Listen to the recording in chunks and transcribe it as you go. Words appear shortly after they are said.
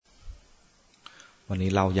วันนี้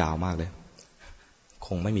เล่ายาวมากเลยค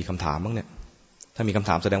งไม่มีคำถามบ้างเนี่ยถ้ามีคำถ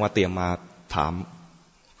ามแสดงว่าเตรียมมาถ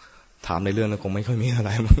ามในเรื่องนั้นคงไม่ค่อยมีอะไร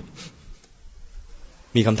มั้ง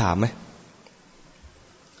มีคำถามไหม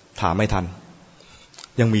ถามไม่ทัน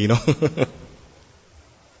ยังมีเนาะ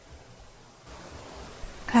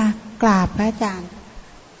ค่ะกราบพระอาจารย์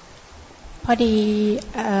พอดี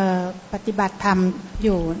ปฏิบัติธรรมอ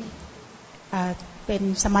ยู่เป็น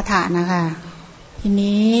สมถะนะคะที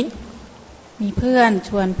นี้มีเพื่อน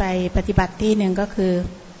ชวนไปปฏิบัติที่หนึ่งก็คือ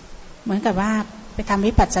เหมือนกับว่าไปทำ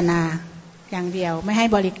วิปัสสนาอย่างเดียวไม่ให้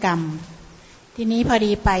บริกรรมทีนี้พอ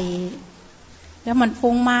ดีไปแล้วมัน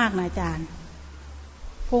ฟุ้งมากนะอาจารย์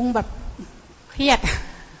ฟุ้งแบบเครียด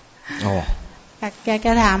แก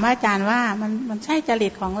ถามอาจารย์ว่ามันใช่จริ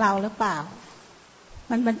ตของเราหรือเปล่า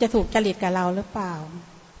มันจะถูกจริตกับเราหรือเปล่า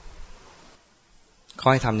เขา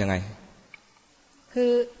ให้ทำยังไงคื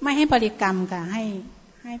อไม่ให้บริกรรมค่ะใ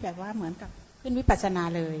ห้แบบว่าเหมือนกับขึ้นวิปัสสนา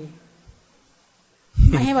เลย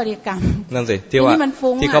ไม่ให้บริกรรมนั่นสิที่ว่า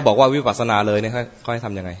ที่เขาบอกว่าวิปัสสนาเลยเนี่ยเขาให้ท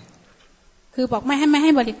ำยังไงคือบอกไม่ใ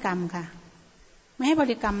ห้บริกรรมค่ะไม่ให้บ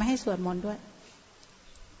ริกรรมไม่ให้สวดมนต์ด้วย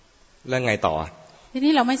แล้วไงต่อที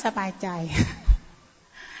นี้เราไม่สบายใจ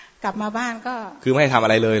กลับมาบ้านก็คือไม่ให้ทำอะ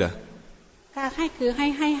ไรเลยเหรอก็ใ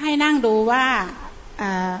ห้นั่งดูว่า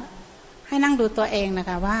ให้นั่งดูตัวเองนะ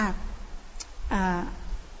คะว่า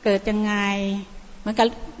เกิดยังไงเหมือนกับ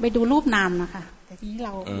ไปดูรูปนามนะคะแต่ทีนี้เ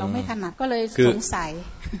ราไม่ถนัดก็เลยสงสัย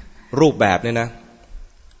รูปแบบเนี่ยนะ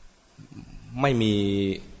ไม่มี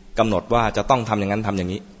กำหนดว่าจะต้องทำอย่างนั้นทำอย่า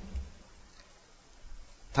งนี้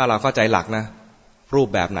ถ้าเราเข้าใจหลักนะรูป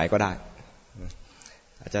แบบไหนก็ได้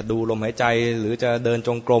อาจจะดูลมหายใจหรือจะเดินจ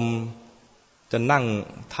งกรมจะนั่ง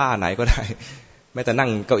ท่าไหนก็ได้แม้แต่นั่ง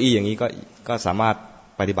เก้าอี้อย่างนี้ก็สามารถ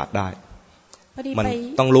ปฏิบัติได้มัน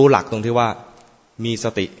ต้องรู้หลักตรงที่ว่ามีส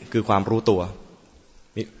ติคือความรู้ตัว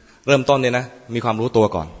เริ่มต้นเนี่ยนะมีความรู้ตัว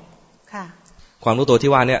ก่อนความรู้ตัว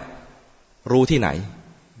ที่ว่าเนี่ยรู้ที่ไหน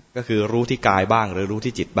ก็คือรู้ที่กายบ้างหรือรู้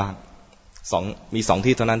ที่จิตบ้างมีสอง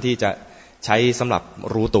ที่เท่านั้นที่จะใช้สำหรับ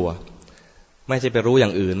รู้ตัวไม่ใช่ไปรู้อย่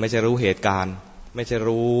างอื่นไม่ใช่รู้เหตุการณ์ไม่ใช่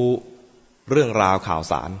รู้เรื่องราวข่าว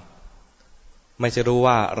สารไม่ใช่รู้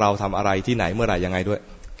ว่าเราทำอะไรที่ไหนเมื่อไหร่ยังไงด้วย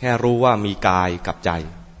แค่รู้ว่ามีกายกับใจ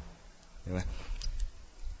เห็นไหม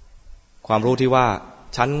ความรู้ที่ว่า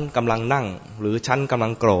ฉันกำลังนั่งหรือฉันกำลั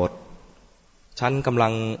งโกรธฉันกำลั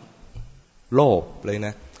งโลภเลยน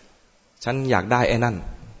ะฉันอยากได้ไอ้นั่น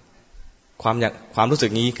ความรู้สึ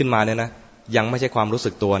กนี้ขึ้นมาเนี่ยนะยังไม่ใช่ความรู้สึ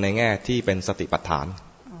กตัวในแง่ที่เป็นสติปัฏฐาน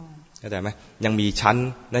เข้าใจไหมยังมีชั้น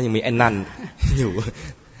และยังมีไอ้นั่นอยู่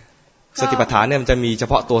สติปัฏฐานเนี่ยมันจะมีเฉ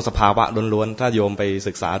พาะตัวสภาวะล้วนๆถ้าโยมไป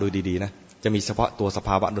ศึกษาดูดีๆนะจะมีเฉพาะตัวสภ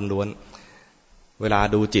าวะล้วนๆเวลา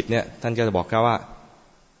ดูจิตเนี่ยท่านก็จะบอกแค่ว่า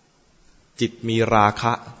จิตมีราค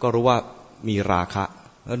ะก็รู้ว่ามีราคะ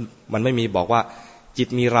แล้วมันไม่มีบอกว่าจิต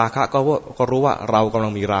มีราคะก็รู้ว่าเรากำลั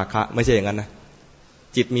งมีราคะไม่ใช่อย่างนั้นนะ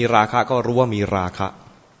จิตมีราคะก็รู้ว่ามีราคะ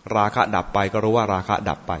ราคะดับไปก็รู้ว่าราคะ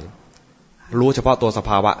ดับไปรู้เฉพาะตัวสภ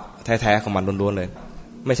าวะแท้ๆของมันล้วนๆเลย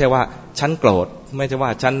ไม่ใช่ว่าฉันโกรธไม่ใช่ว่า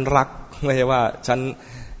ฉันรักไม่ใช่ว่าฉัน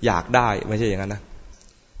อยากได้ไม่ใช่อย่างนั้นนะ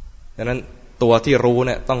ดังนั้นตัวที่รู้เ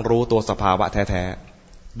นี่ยต้องรู้ตัวสภาวะแท้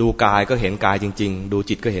ๆดูกายก็เห็นกายจริงๆดู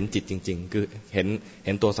จิตก็เห็นจิตจริงๆคือเ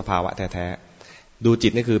ห็นตัวสภาวะแท้ๆดูจิ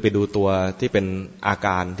ตนี่คือไปดูตัวที่เป็นอาก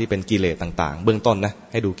ารที่เป็นกิเลสต่างๆเบื้องต้นนะ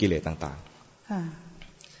ให้ดูกิเลสต่าง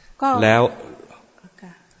ๆก็แ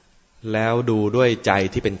ล้วดูด้วยใจ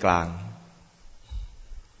ที่เป็นกลาง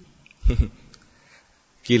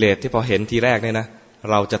กิเลสที่พอเห็นทีแรกเนี่ยนะ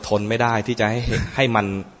เราจะทนไม่ได้ที่จะให้มัน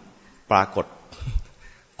ปรากฏ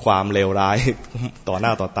ความเลวร้ายต่อหน้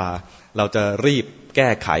าต่อตาเราจะรีบแก้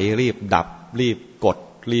ไขรีบดับรีบกด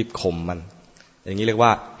รีบข่มมันอย่างนี้เรียกว่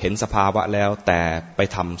าเห็นสภาวะแล้วแต่ไป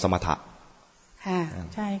ทำสมถะค่ะ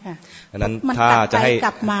ใช่ค่ะดังนั้นถ้าจะให้ก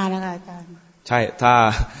ลับมานะคะอาจารย์ใช่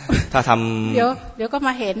ถ้าทำเดี๋ยวก็ม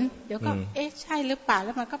าเห็นเดี๋ยวก็เอ๊ะใช่หรือเปล่าแ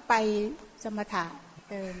ล้วมันก็ไปสมถะ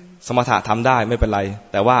สมถะทำได้ไม่เป็นไร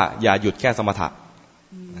แต่ว่าอย่าหยุดแค่สมถะ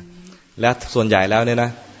และส่วนใหญ่แล้วเนี่ยนะ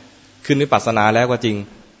ขึ้นวิปัสสนาแล้วก็จริง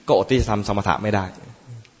ก็อดที่จะทำสมถะไม่ได้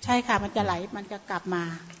ใช่ค่ะมันจะไหลมันจะกลับมา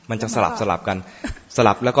มันจะสลับกันส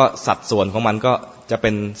ลับแล้วก็สัดส่วนของมันก็จะเป็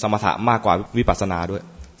นสมถะมากกว่าวิปัสสนาด้วย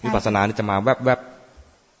วิปัสสนานี่จะมาแวบ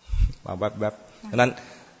มาแวบฉะนั้น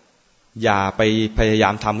อย่าไปพยายา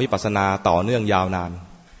มทำวิปัสสนาต่อเนื่องยาวนาน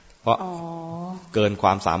เพราะเกินคว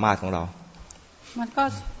ามสามารถของเรามันก็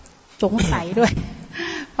สงสัยด้วย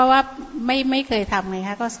เพราะว่าไม่เคยทำไงค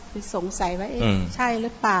ะก็สงสัยว่าใช่หรื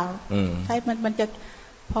อเปล่าใช่มันจะ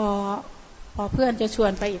พอเพื่อนจะชว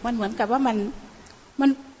นไปอีกมันเหมือนกับว่า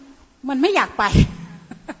มันไม่อยากไป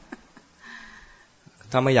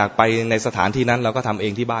ถ้าไม่อยากไปในสถานที่นั้นเราก็ทำเอ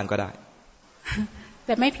งที่บ้านก็ได้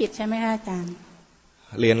แต่ไม่ผิดใช่ไหมคะอาจารย์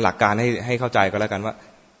เรียนหลักการให้เข้าใจก็แล้วกันว่า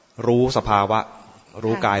รู้สภาวะ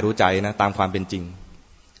รู้กายรู้ใจนะตามความเป็นจริง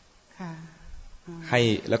ให้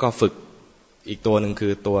แล้วก็ฝึกอีกตัวหนึ่งคื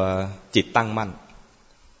อตัวจิตตั้งมั่น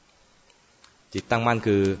จิตตั้งมั่น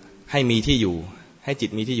คือให้มีที่อยู่ให้จิต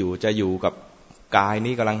มีที่อยู่จะอยู่กับกาย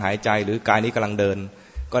นี้กำลังหายใจหรือกายนี้กำลังเดิน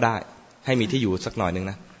ก็ได้ให้มีที่อยู่สักหน่อยหนึ่ง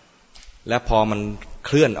นะและพอมันเค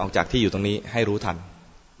ลื่อนออกจากที่อยู่ตรงนี้ให้รู้ทัน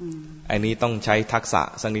อันนี้ต้องใช้ทักษะ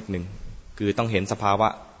สักนิดหนึ่งคือต้องเห็นสภาวะ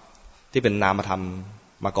ที่เป็นนามธรรม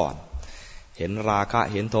มาก่อนเห็นราคะ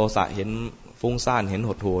เห็นโทสะเห็นฟุ้งซ่านเห็น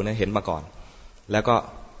หดหู่เนี่ยเห็นมาก่อนแล้วก็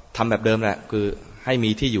ทำแบบเดิมแหละคือให้มี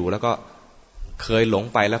ที่อยู่แล้วก็เคยหลง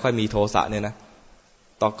ไปแล้วค่อยมีโทสะเนี่ยนะ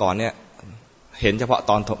ตอนก่อนเนี่ยเห็นเฉพาะ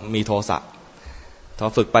ตอนมีโทสะพอ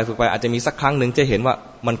ฝึกไปอาจจะมีสักครั้งหนึ่งจะเห็นว่า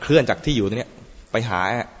มันเคลื่อนจากที่อยู่ตรงนี้ไปหา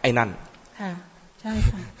ไอ้นั่นค่ะใช่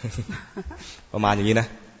ค่ะประมาณอย่างนี้นะ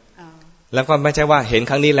แล้วก็ไม่ใช่ว่าเห็น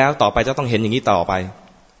ครั้งนี้แล้วต่อไปจะต้องเห็นอย่างนี้ต่อไป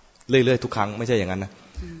เรื่อยๆทุกครั้งไม่ใช่อย่างนั้นนะ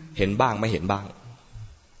เห็นบ้างไม่เห็นบ้าง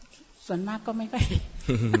ส่วนมากก็ไม่ค่อย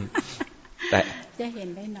แต่จะเห็น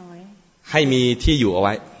ได้น้อยให้มีที่อยู่เอาไ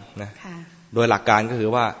ว้นะโดยหลักการก็คือ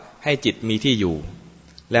ว่าให้จิตมีที่อยู่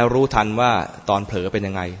แล้วรู้ทันว่าตอนเผลอเป็น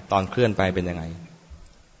ยังไงตอนเคลื่อนไปเป็นยังไง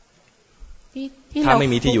ถ้าไม่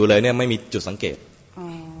มีที่อยู่เลยเนี่ยไม่มีจุดสังเกตอ๋อ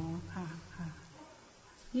ค่ะค่ะ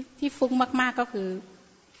ที่ฟุ้งมากๆก็คือ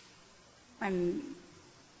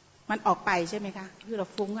มันออกไปใช่ไหมคะคือเรา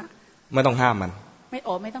ฟุ้งอ่ะไม่ต้องห้ามมันไม่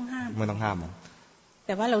ต้องห้ามมันแ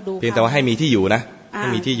ต่ว่าเราดูเพียงแต่ว่าให้มีที่อยู่นะให้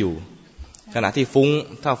มีที่อยู่ขณะที่ฟุ้ง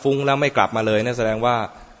ถ้าฟุ้งแล้วไม่กลับมาเลยเนี่ยแสดงว่า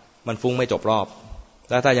มันฟุ้งไม่จบรอบ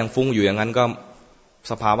แล้วถ้ายังฟุ้งอยู่อย่างนั้นก็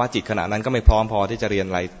สภาวะจิตขณะนั้นก็ไม่พร้อมพอที่จะเรียน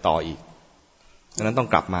อะไรต่ออีกดังนั้นต้อง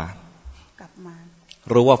กลับมา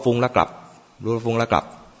รู้ว่าฟุ้งแล้วกลับรู้ว่าฟุ้งแล้วกลับ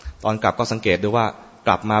ตอนกลับก็สังเกตดูว่าก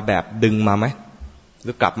ลับมาแบบดึงมาไหมห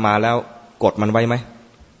รือกลับมาแล้วกดมันไว้ไหม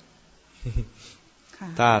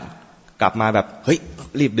ถ้ากลับมาแบบเฮ้ย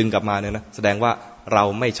รีบดึงกลับมาเนี่ยนะแสดงว่าเรา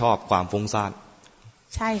ไม่ชอบความฟุ้งซ่าน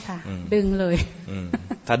ใช่ค่ะดึงเลย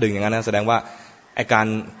ถ้าดึงอย่างนั้นนะแสดงว่าไอ้การ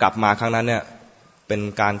กลับมาครั้งนั้นเนี่ยเป็น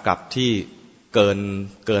การกลับที่เ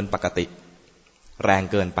กินปกติแรง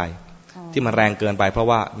เกินไปที่มันแรงเกินไปเพราะ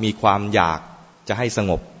ว่ามีความอยากจะให้ส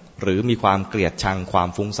งบหรือมีความเกลียดชังความ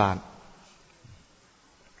ฟุ้งซ่าน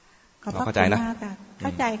เข้าใจนะเข้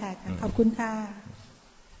าใจค่ะขอบคุณค่ะ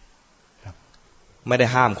ไม่ได้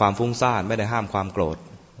ห้ามความฟุ้งซ่านไม่ได้ห้ามความโกรธ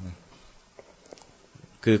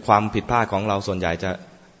คือความผิดพลาดของเราส่วนใหญ่จะ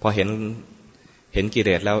พอเห็นกิเล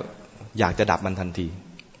สแล้วอยากจะดับมันทันที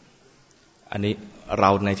อันนี้เรา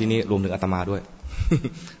ในที่นี้รวมถึงอาตมาด้วย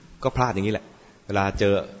ก็พลาดอย่างนี้แหละเวลาเ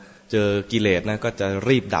จอกิเลสนะก็จะ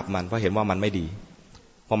รีบดับมันเพราะเห็นว่ามันไม่ดี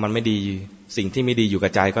พอมันไม่ดีสิ่งที่ไม่ดีอยู่กั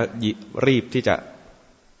บใจก็รีบที่จะ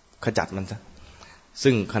ขจัดมันซะ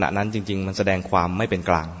ซึ่งขณะนั้นจริงๆมันแสดงความไม่เป็น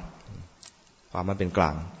กลางความไม่เป็นกล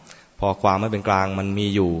างพอความไม่เป็นกลางมันมี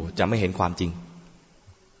อยู่จะไม่เห็นความจริง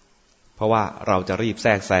เพราะว่าเราจะรีบแท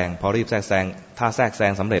รกแซงพอรีบแทรกแซงถ้าแทรกแซ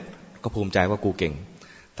งสำเร็จก็ภูมิใจว่ากูเก่ง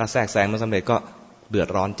ถ้าแทรกแซงไม่สำเร็จก็เดือด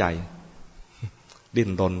ร้อนใจดิ้น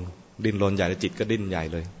รนใหญ่เลยจิตก็ดิ้นใหญ่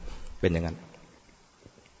เลยเป็นอย่างนั้น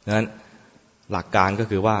ดังนั้นหลักการก็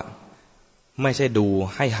คือว่าไม่ใช่ดู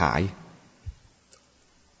ให้หาย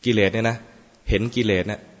กิเลสเนี่ยนะเห็นกิเลส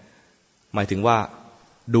เนี่ยหมายถึงว่า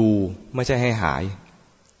ดูไม่ใช่ให้หาย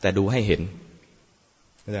แต่ดูให้เห็น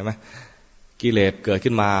เข้าใจไหมกิเลสเกิด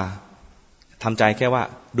ขึ้นมาทำใจแค่ว่า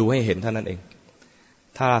ดูให้เห็นเท่านั้นเอง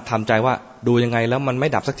ถ้าทำใจว่าดูยังไงแล้วมันไม่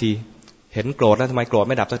ดับสักทีเห็นโกรธแล้วทำไมโกรธ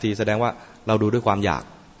ไม่ดับสักทีแสดงว่าเราดูด้วยความอย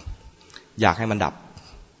ากให้มันดับ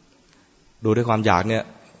ดูด้วยความอยากเนี่ย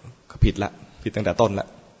ผิดตั้งแต่ต้นละ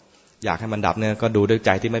อยากให้มันดับเนี่ยก็ดูด้วยใจ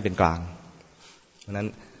ที่ไม่เป็นกลางเพราะนั้น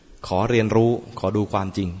ขอเรียนรู้ขอดูความ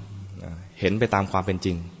จริงเห็นไปตามความเป็นจ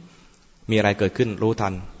ริงมีอะไรเกิดขึ้นรู้ทั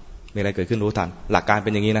นมีอะไรเกิดขึ้นรู้ทันหลักการเป็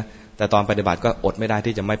นอย่างนี้นะแต่ตอนปฏิบัติก็อดไม่ได้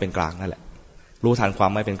ที่จะไม่เป็นกลางนั่นแหละรู้ทันควา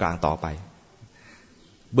มไม่เป็นกลางต่อไป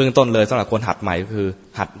เบื้องต้นเลยสำหรับคนหัดใหม่ก็คือ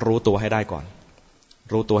หัดรู้ตัวให้ได้ก่อน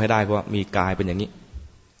รู้ตัวให้ได้ว่ามีกายเป็นอย่างนี้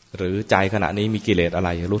หรือใจขณะนี้มีกิเลสอะไร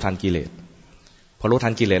รู้ทันกิเลสพอรู้ทั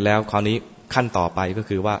นกิเลสแล้วคราวนี้ขั้นต่อไปก็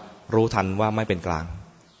คือว่ารู้ทันว่าไม่เป็นกลาง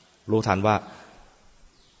รู้ทันว่า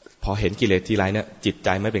พอเห็นกิเลสทีไรเนี่ยจิตใจ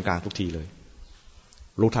ไม่เป็นกลางทุกทีเลย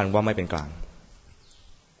รู้ทันว่าไม่เป็นกลาง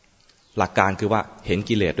หลักการคือว่าเห็น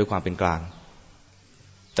กิเลสด้วยความเป็นกลาง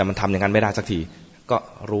แต่มันทำอย่างนั้นไม่ได้สักทีก็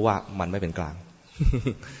รู้ว่ามันไม่เป็นกลาง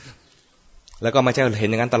แล้วก็ไม่ใช่เห็น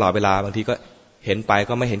อย่างนั้นตลอดเวลาบางทีก็เห็นไป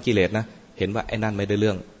ก็ไม่เห็นกิเลสนะเห็นว่าไอ้นั่นไม่ได้เ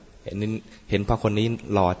รื่องเห็นพระคนนี้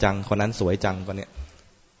หล่อจังคนนั้นสวยจังคนเนี้ย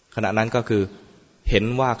ขณะนั้นก็คือเห็น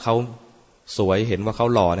ว่าเขาสวยเห็นว่าเขา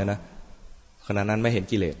หล่อเนี่ยนะขณะนั้นไม่เห็น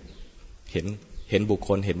กิเลสเห็นบุคค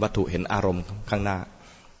ลเห็นวัตถุเห็นอารมณ์ข้างหน้า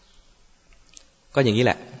ก็อย่างนี้แ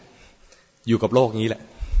หละอยู่กับโลกนี้แหละ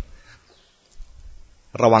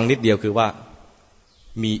ระวังนิดเดียวคือว่า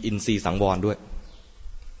มีอินทรีย์สังวรด้วย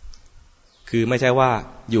คือไม่ใช่ว่า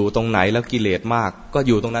อยู่ตรงไหนแล้วกิเลสมากก็อ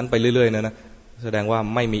ยู่ตรงนั้นไปเรื่อยๆนะแสดงว่า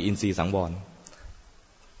ไม่มีอินทรีย์สังวร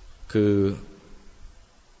คือ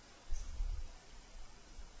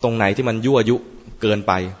ตรงไหนที่มันยั่วยุเกิน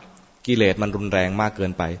ไปกิเลสมันรุนแรงมากเกิ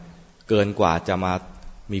นไปเกินกว่าจะมา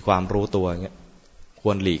มีความรู้ตัวอย่างเงี้ยค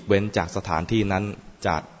วรหลีกเว้นจากสถานที่นั้นจ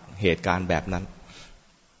ากเหตุการณ์แบบนั้น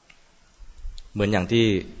เหมือนอย่างที่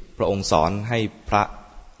พระองค์สอนให้พระ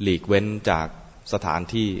หลีกเว้นจากสถาน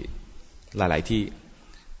ที่หลายๆที่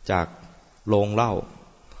จากโรงเหล้า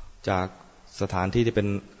จากสถานที่ที่เป็น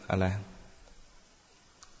อะไร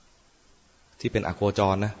ที่เป็นอโคจ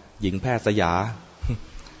รนะหญิงแพทย์สยา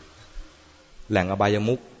แหล่งอบาย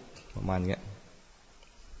มุขประมาณนี้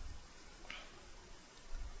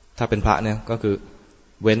ถ้าเป็นพระเนี่ยก็คือ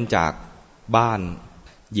เว้นจากบ้าน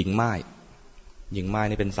หญิงม่ายหญิงม่าย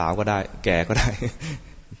นี่เป็นสาวก็ได้แก่ก็ได้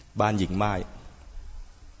บ้านหญิงม่าย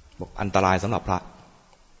บอกอันตรายสำหรับพระ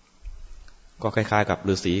ก็คล้ายๆกับ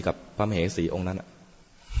ฤาษีกับพระมเหสีองค์นั้น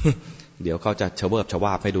เดี๋ยวเขาจะเฉวิบเฉว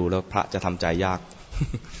าบให้ดูแล้วพระจะทำใจยาก